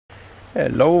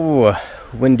Hello,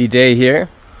 windy day here.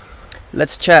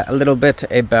 Let's chat a little bit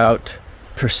about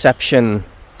perception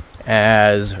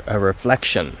as a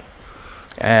reflection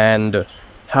and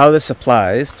how this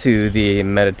applies to the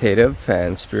meditative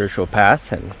and spiritual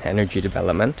path and energy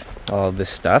development, all of this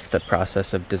stuff, the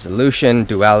process of dissolution,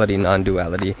 duality,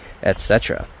 non-duality,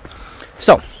 etc.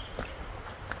 So,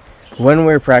 when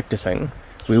we're practicing,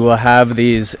 we will have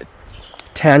these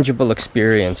tangible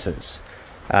experiences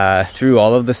through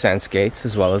all of the sense gates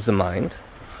as well as the mind,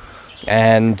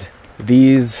 and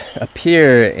these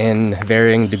appear in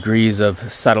varying degrees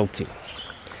of subtlety.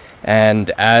 And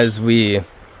as we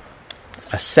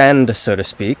ascend, so to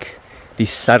speak, the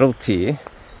subtlety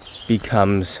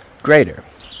becomes greater.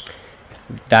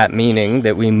 That meaning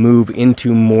that we move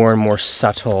into more and more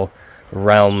subtle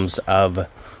realms of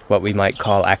what we might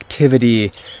call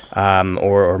activity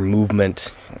or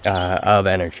movement of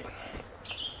energy.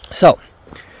 So,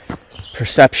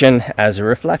 perception as a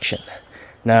reflection.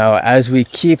 Now, as we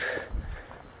keep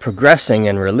progressing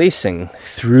and releasing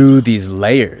through these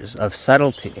layers of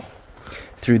subtlety,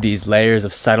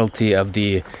 of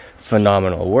the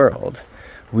phenomenal world,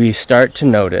 we start to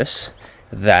notice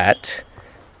that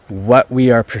what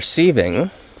we are perceiving,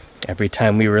 every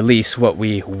time we release what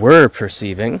we were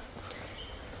perceiving,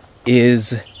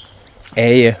 is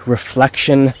a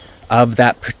reflection of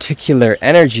that particular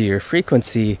energy or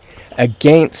frequency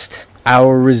against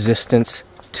our resistance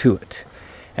to it.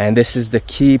 And this is the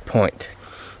key point,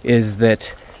 is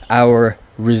that our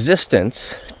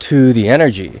resistance to the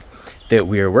energy that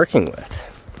we are working with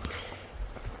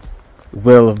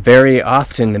will very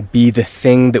often be the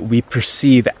thing that we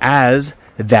perceive as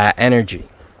that energy.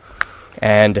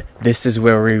 And this is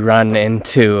where we run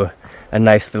into a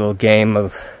nice little game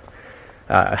of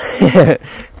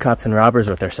cops and robbers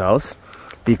with ourselves,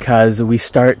 because we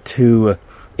start to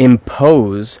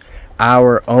impose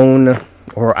our own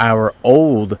or our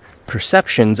old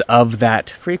perceptions of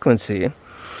that frequency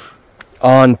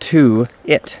onto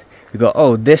it. We go,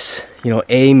 oh, this,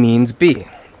 A means B.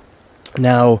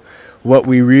 Now, what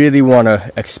we really want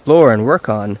to explore and work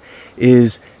on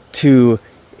is to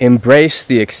embrace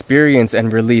the experience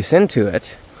and release into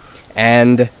it,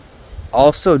 and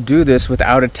also do this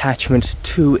without attachment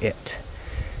to it,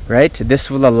 right? This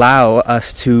will allow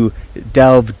us to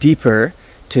delve deeper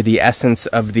to the essence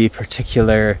of the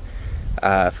particular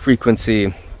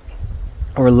frequency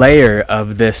or layer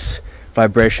of this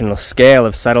vibrational scale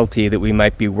of subtlety that we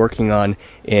might be working on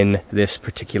in this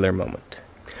particular moment.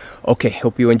 Okay,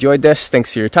 hope you enjoyed this.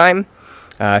 Thanks for your time.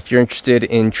 If you're interested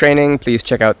in training, please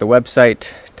check out the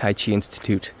website,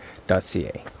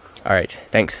 taichiinstitute.ca. All right,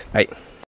 thanks. Bye.